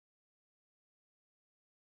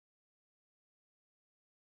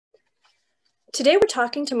Today we're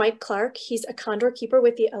talking to Mike Clark. He's a condor keeper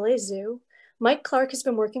with the LA Zoo. Mike Clark has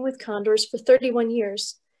been working with condors for 31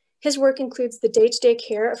 years. His work includes the day-to-day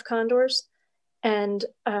care of condors and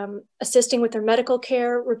assisting with their medical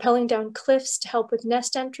care, rappelling down cliffs to help with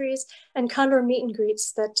nest entries, and condor meet and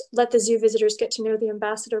greets that let the zoo visitors get to know the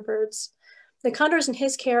ambassador birds. The condors in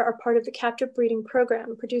his care are part of the captive breeding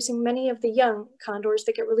program, producing many of the young condors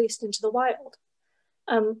that get released into the wild.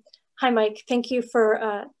 Hi, Mike. Thank you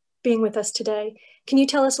for being with us today. Can you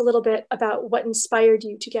tell us a little bit about what inspired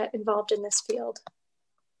you to get involved in this field?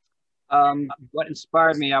 What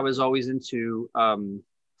inspired me, I was always into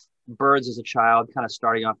birds as a child, kind of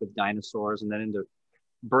starting off with dinosaurs and then into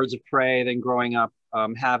birds of prey, then growing up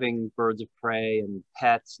having birds of prey and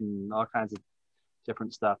pets and all kinds of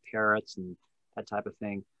different stuff, parrots and that type of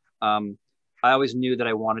thing. I always knew that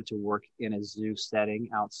I wanted to work in a zoo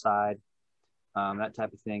setting outside, that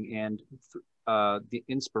type of thing. And the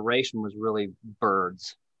inspiration was really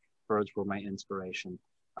birds. Birds were my inspiration.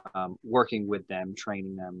 Working with them,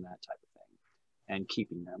 training them, that type of thing, and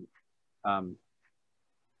keeping them.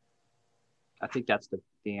 I think that's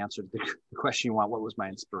the answer to the question you want. What was my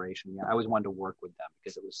inspiration? Yeah, I always wanted to work with them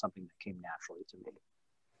because it was something that came naturally to me.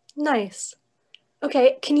 Nice.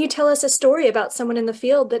 Okay, can you tell us a story about someone in the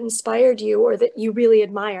field that inspired you or that you really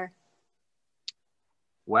admire?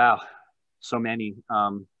 Wow, so many.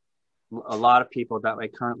 A lot of people that I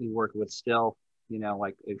currently work with still,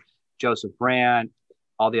 like Joseph Brandt,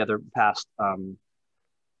 all the other past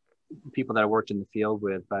people that I worked in the field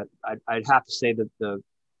with. But I'd have to say that the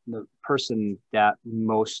person that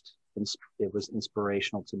most it was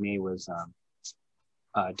inspirational to me was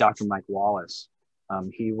Dr. Mike Wallace.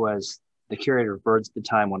 He was the curator of birds at the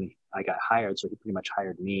time when I got hired, so he pretty much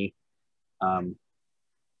hired me in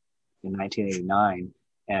 1989,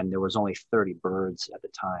 and there was only 30 birds at the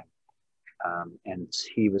time. And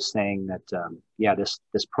he was saying that, yeah, this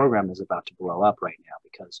program is about to blow up right now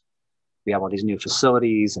because we have all these new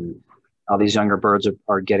facilities and all these younger birds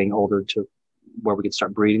are getting older to where we could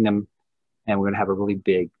start breeding them. And we're going to have a really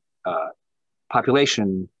big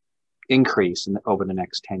population increase over the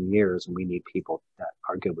next 10 years. And we need people that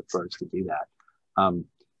are good with birds to do that.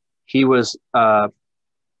 He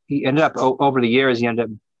ended up over the years,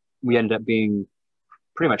 we ended up being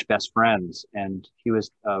pretty much best friends, and he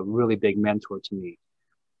was a really big mentor to me.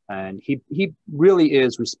 And he really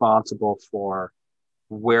is responsible for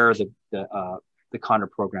where the Condor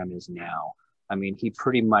program is now. I mean, he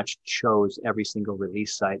pretty much chose every single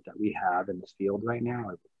release site that we have in the field right now.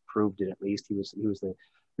 I've proved it at least. He was the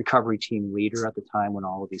recovery team leader at the time when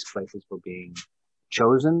all of these places were being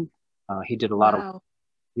chosen. He did a lot of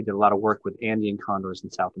work with Andean condors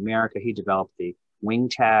in South America. He developed the wing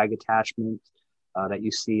tag attachment that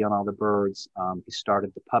you see on all the birds. He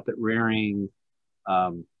started the puppet rearing.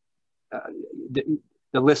 The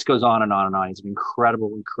list goes on and on and on. He's an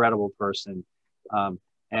incredible person. And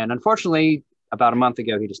unfortunately, about a month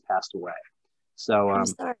ago, he just passed away. So I'm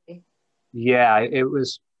sorry. Yeah, it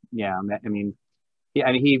was. Yeah, I mean,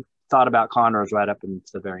 he thought about condors right up until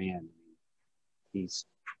the very end. He was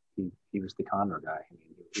the condor guy. I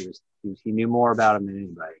mean, he knew more about him than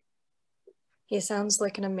anybody. He sounds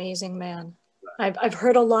like an amazing man. I've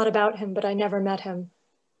heard a lot about him, but I never met him.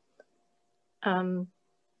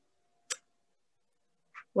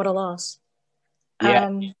 What a loss. Yeah,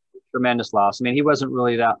 tremendous loss. I mean, he wasn't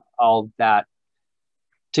really all that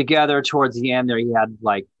together towards the end there. He had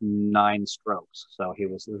like 9 strokes, so it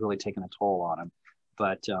was really taking a toll on him.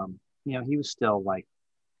 But he was still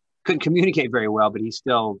couldn't communicate very well, but he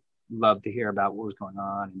still loved to hear about what was going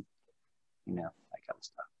on and that kind of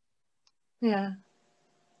stuff. Yeah.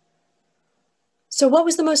 So what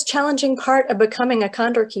was the most challenging part of becoming a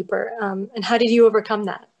condor keeper, and how did you overcome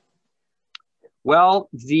that? Well,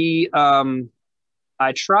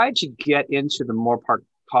 I tried to get into the Moore Park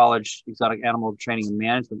College Exotic Animal Training and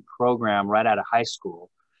Management program right out of high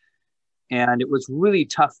school, and it was really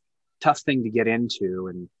tough thing to get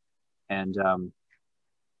into, and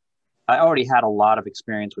I already had a lot of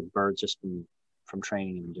experience with birds just from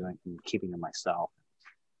training and keeping them myself,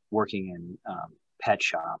 working in pet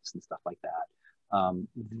shops and stuff like that.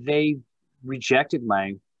 They rejected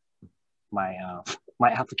my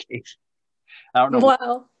application. I don't know.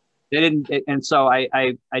 Wow. They didn't, and so I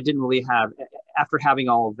didn't really have, after having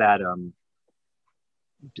all of that,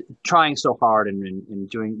 trying so hard and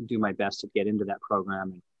do my best to get into that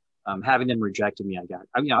program, and having them rejected me, I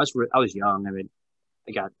was young. I mean,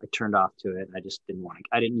 I turned off to it. I just didn't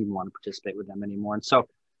even want to participate with them anymore. And so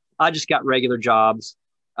I just got regular jobs.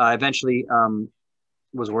 Eventually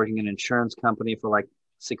was working in an insurance company for like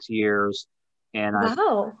 6 years, and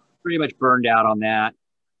wow. I pretty much burned out on that.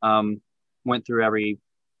 went through every,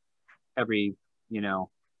 you know,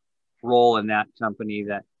 role in that company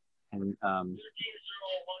that, and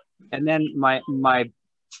then my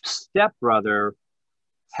stepbrother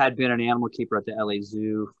had been an animal keeper at the LA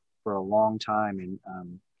Zoo for a long time. And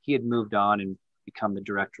he had moved on and become the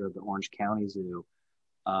director of the Orange County Zoo.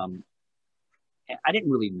 I didn't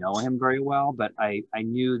really know him very well, but I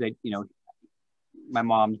knew that, you know, my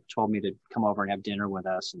mom told me to come over and have dinner with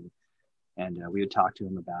us, and we would talk to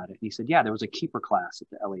him about it. And he said, yeah, there was a keeper class at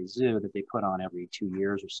the LA Zoo that they put on every 2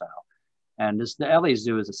 years or so. And the LA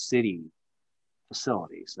Zoo is a city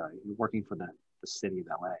facility. So you're working for the city of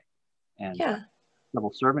LA, and Yeah.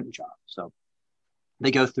 civil servant job. So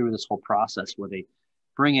they go through this whole process where they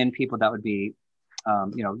bring in people that would be,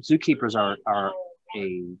 you know, zookeepers are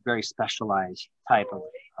a very specialized type of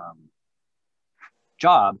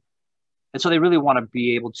job. And so they really want to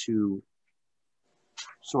be able to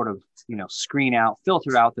sort of, you know,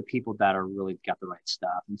 filter out the people that are really got the right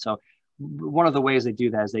stuff. And so one of the ways they do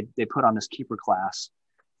that is they put on this keeper class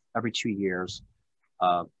every 2 years.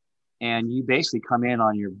 And you basically come in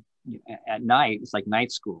at night. It's like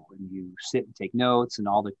night school, and you sit and take notes, and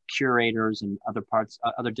all the curators and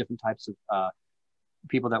other different types of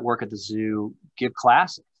people that work at the zoo give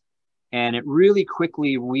classes. And it really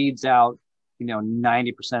quickly weeds out, you know,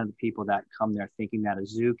 90% of the people that come there thinking that a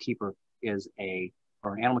zookeeper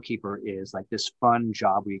or an animal keeper is like this fun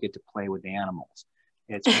job where you get to play with animals.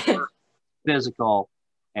 It's physical,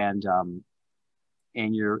 and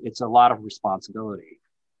it's a lot of responsibility.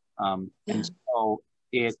 And so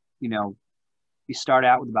you know, you start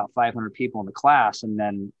out with about 500 people in the class, and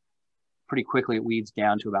then pretty quickly it weeds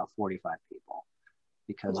down to about 45 people,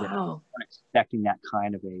 because they're expecting that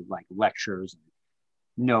kind of like lectures and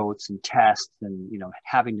notes and tests, and, you know,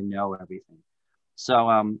 having to know everything.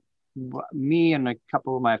 So me and a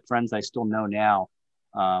couple of my friends I still know now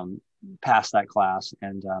passed that class,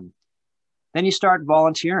 and then you start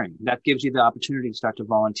volunteering. That gives you the opportunity to start to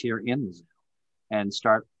volunteer in the zoo and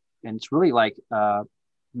it's really like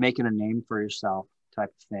making a name for yourself type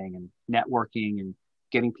of thing, and networking and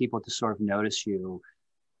getting people to sort of notice you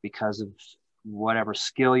because of whatever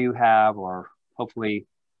skill you have, or hopefully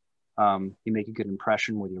you make a good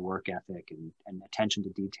impression with your work ethic and attention to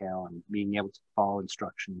detail and being able to follow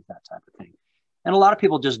instructions, that type of thing. And a lot of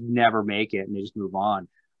people just never make it, and they just move on.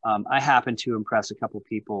 I happened to impress a couple of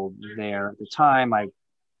people there at the time. I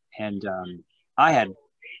had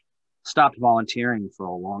stopped volunteering for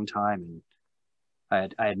a long time, and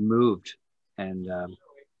I had moved, and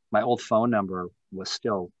my old phone number was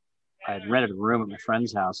still, I had rented a room at my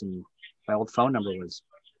friend's house, and my old phone number was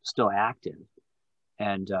still active.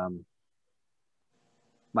 And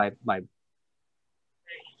my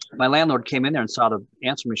landlord came in there and saw the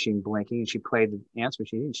answer machine blinking, and she played the answer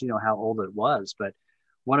machine, and she didn't know how old it was, but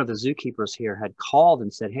one of the zookeepers here had called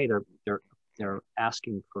and said, hey, they're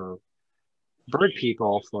asking for bird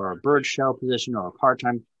people for a bird show position or a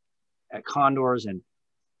part-time at Condors. And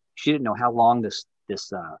she didn't know how long this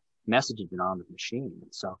message had been on the machine.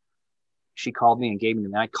 And so she called me and gave me,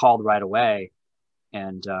 and I called right away.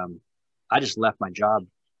 And I just left my job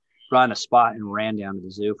right on a spot and ran down to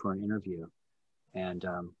the zoo for an interview. And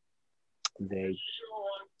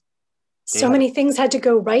so many things had to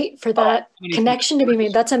go right for that connection to be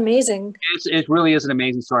made. That's amazing. It really is an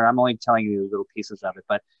amazing story. I'm only telling you little pieces of it,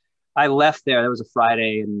 but I left there. That was a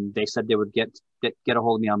Friday, and they said they would get a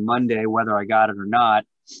hold of me on Monday, whether I got it or not.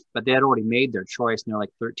 But they had already made their choice, and there were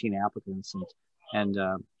like 13 applicants. And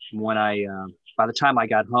when by the time I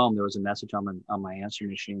got home, there was a message on my answer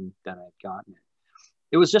machine that I had gotten it.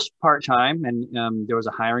 It was just part-time, and there was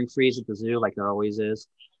a hiring freeze at the zoo, like there always is.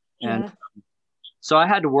 And so I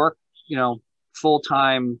had to work, you know,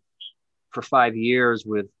 full-time for 5 years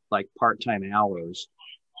with like part-time hours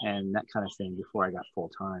and that kind of thing before I got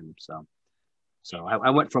full-time. So I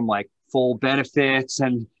went from like full benefits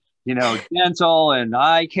and, you know, dental and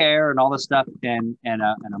eye care and all this stuff and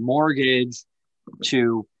a mortgage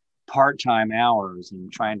to part-time hours,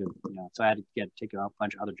 and trying to, you know, so I had to take a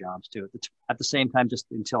bunch of other jobs too at the same time, just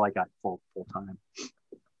until I got full-time.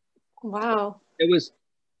 Wow. It was,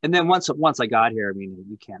 and then once I got here, I mean,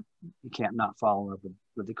 you can't not fall in love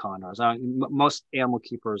with the Condors. Most animal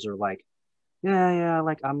keepers are like, yeah,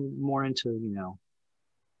 like I'm more into, you know,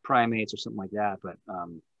 primates or something like that. But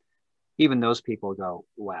even those people go,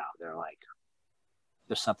 wow, they're like,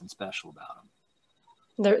 there's something special about them.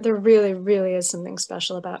 There really, really is something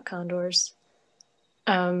special about condors.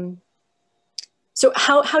 So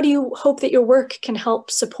how do you hope that your work can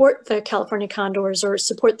help support the California Condors or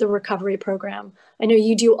support the recovery program? I know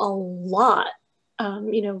you do a lot,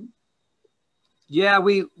 you know. Yeah,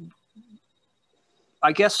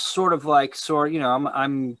 I guess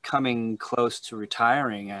I'm coming close to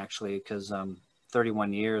retiring actually, because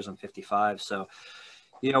 31 years, I'm 55. So,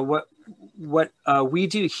 what we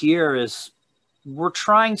do here is we're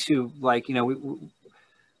trying to, like, when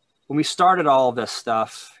we started all of this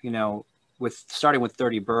stuff, starting with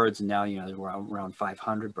 30 birds, and now, we're around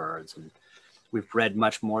 500 birds, and we've bred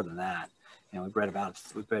much more than that. We've bred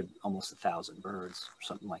almost 1,000 birds or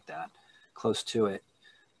something like that, close to it.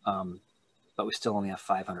 But we still only have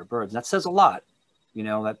 500 birds. And that says a lot,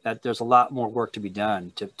 that there's a lot more work to be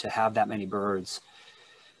done to have that many birds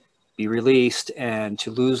be released and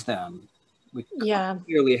to lose them. We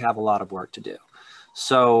clearly have a lot of work to do.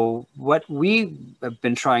 So what we have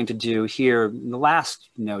been trying to do here in the last,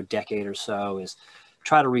 decade or so is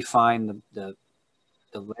try to refine the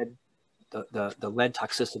lead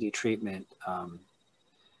toxicity treatment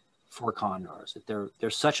for condors. They're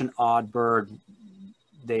such an odd bird.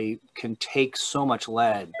 They can take so much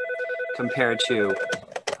lead compared to,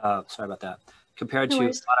 compared to a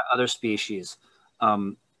lot of other species.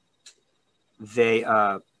 And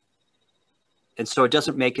so it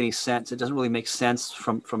doesn't make any sense. It doesn't really make sense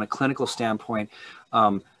from a clinical standpoint.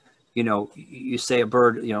 You say a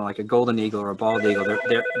bird, like a golden eagle or a bald eagle,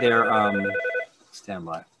 they're stand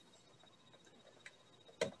by.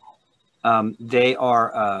 They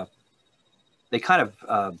kind of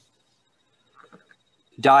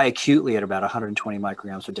die acutely at about 120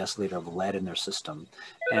 micrograms per deciliter of lead in their system.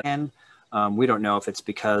 And we don't know if it's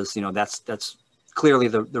because, that's clearly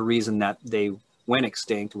the reason that they went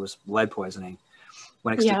extinct was lead poisoning,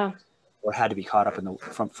 went extinct or had to be caught up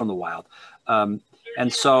from the wild.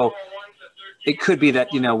 And so it could be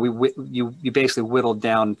that, you basically whittled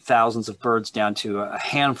down thousands of birds down to a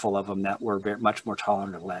handful of them that were much more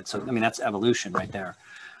tolerant of lead. So, that's evolution right there.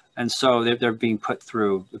 And so they're being put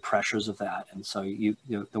through the pressures of that. And so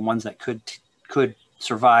the ones that could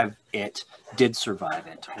survive it did survive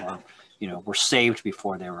it, or, were saved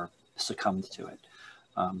before they were succumbed to it.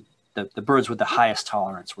 The birds with the highest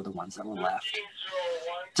tolerance were the ones that were left.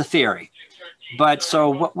 It's a theory. But so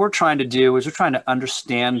what we're trying to do is we're trying to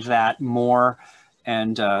understand that more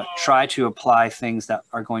and try to apply things that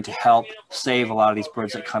are going to help save a lot of these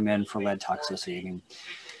birds that come in for lead toxicity.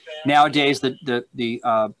 Nowadays,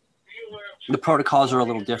 the protocols are a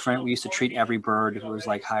little different. We used to treat every bird who was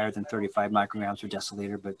like higher than 35 micrograms per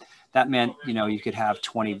deciliter, but that meant, you could have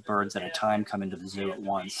 20 birds at a time come into the zoo at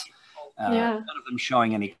once. None of them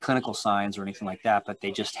showing any clinical signs or anything like that, but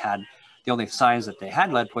they just had, the only signs that they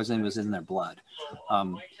had lead poisoning was in their blood.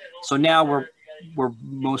 So now we're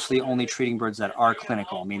mostly only treating birds that are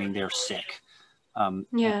clinical, meaning they're sick.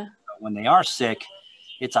 When they are sick,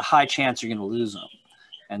 it's a high chance you're going to lose them.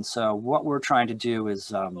 And so what we're trying to do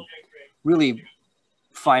is really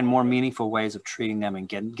find more meaningful ways of treating them and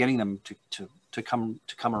getting them to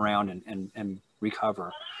come around and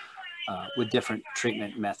recover with different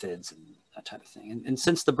treatment methods and that type of thing. And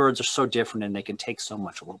since the birds are so different and they can take so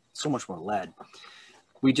much more lead,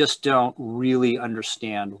 we just don't really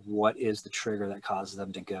understand what is the trigger that causes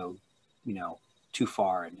them to go, too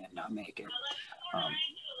far and not make it.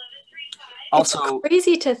 Also, it's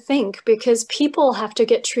crazy to think because people have to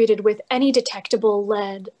get treated with any detectable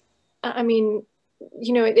lead.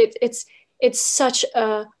 It's such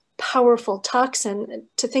a powerful toxin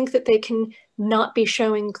to think that they can not be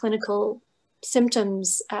showing clinical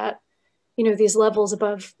symptoms at, these levels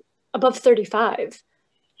above 35.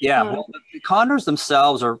 Yeah, well, the condors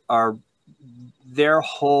themselves are their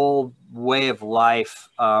whole way of life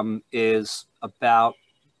is about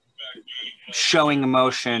showing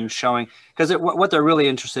emotion, because what they're really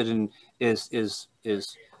interested in is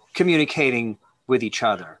communicating with each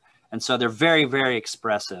other, and so they're very, very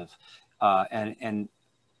expressive, and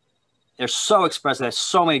they're so expressive. There's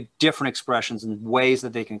so many different expressions and ways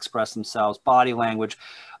that they can express themselves, body language.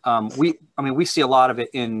 We see a lot of it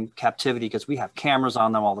in captivity because we have cameras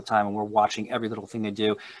on them all the time and we're watching every little thing they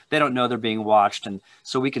do. They don't know they're being watched. And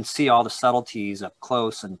so we can see all the subtleties up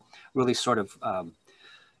close and really sort of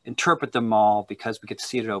interpret them all because we could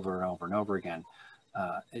see it over and over and over again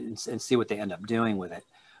and see what they end up doing with it.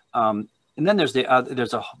 And then there's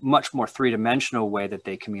a much more three-dimensional way that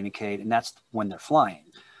they communicate, and that's when they're flying.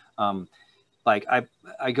 Like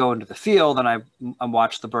I go into the field and I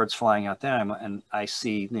watch the birds flying out there, and I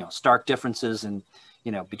see stark differences in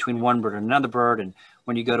between one bird and another bird. And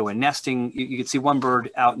when you go to a nesting, you can see one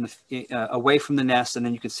bird out away from the nest, and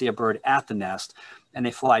then you can see a bird at the nest, and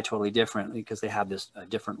they fly totally differently because they have this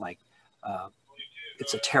different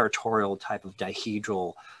it's a territorial type of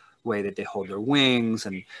dihedral way that they hold their wings,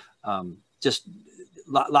 and just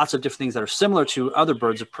lots of different things that are similar to other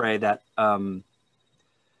birds of prey that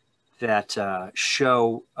that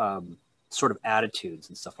show sort of attitudes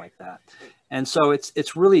and stuff like that. And so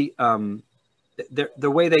it's really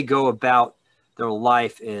the way they go about their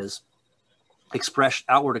life is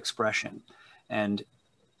outward expression, and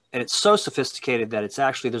it's so sophisticated that it's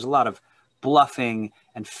actually, there's a lot of bluffing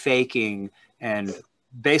and faking and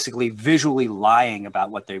basically visually lying about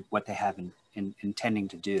what they have in intending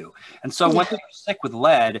to do. And so when they're sick with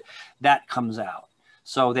lead, that comes out.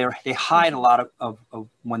 So they hide a lot of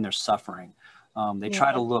when they're suffering. They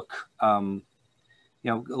try to look, you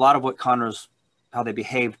know, a lot of what Condors, how they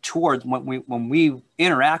behave towards when we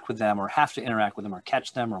interact with them or have to interact with them or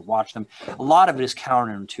catch them or watch them, a lot of it is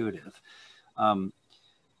counterintuitive.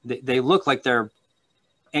 They look like they're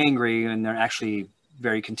angry and they're actually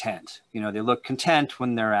very content. You know, they look content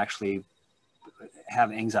when they're actually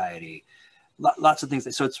have anxiety, lots of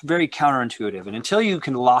things. So it's very counterintuitive. And until you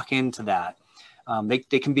can lock into that,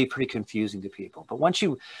 they can be pretty confusing to people. But once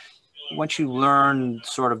you learn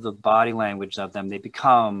sort of the body language of them, they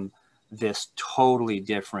become this totally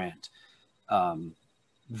different,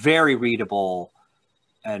 very readable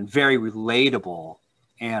and very relatable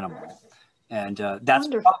animal. And that's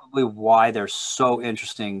Wonderful. probably why they're so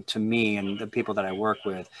interesting to me and the people that I work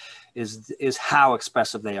with, is how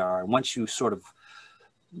expressive they are. And once you sort of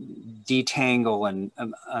detangle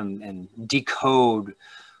and decode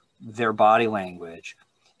their body language,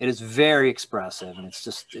 it is very expressive, and it's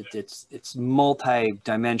just it's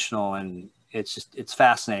multi-dimensional, and it's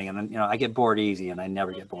fascinating. And you know, I get bored easy, and I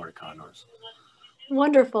never get bored of condors.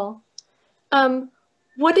 Wonderful.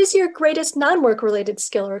 What is your greatest non-work related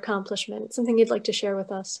skill or accomplishment? Something you'd like to share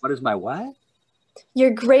with us? What is my what?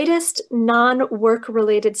 Your greatest non-work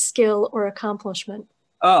related skill or accomplishment?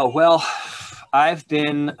 Oh, well, I've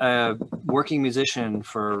been a working musician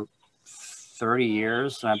for 30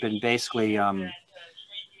 years. And I've been basically, I've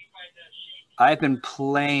been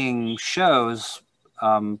playing shows,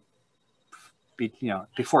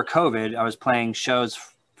 before COVID, I was playing shows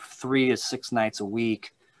 3 to 6 nights a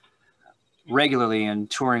week regularly and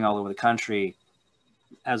touring all over the country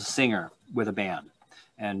as a singer with a band.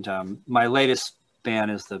 And my latest band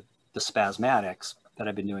is the Spasmatics that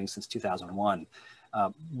I've been doing since 2001.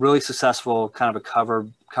 Really successful, kind of a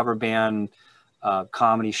cover band,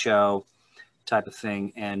 comedy show type of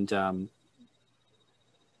thing. And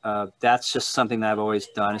that's just something that I've always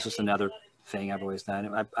done. It's just another thing I've always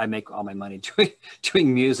done. I make all my money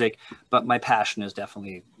doing music, but my passion is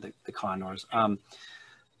definitely the Condors.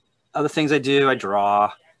 Other things I do, I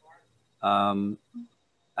draw. My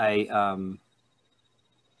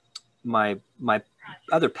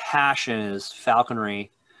other passion is falconry.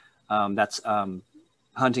 That's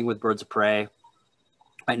hunting with birds of prey.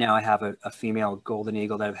 Right now I have a female golden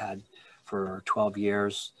eagle that I've had for 12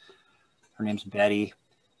 years. Her name's Betty.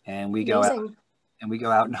 And we go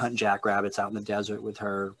out and hunt jackrabbits out in the desert with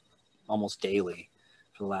her almost daily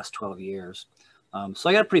for the last 12 years. So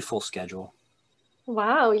I got a pretty full schedule.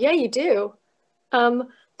 Wow, yeah, you do.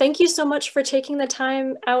 Thank you so much for taking the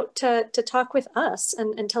time out to talk with us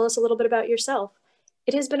and tell us a little bit about yourself.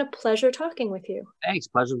 It has been a pleasure talking with you. Thanks.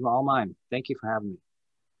 Pleasure's all mine. Thank you for having me.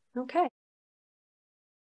 Okay.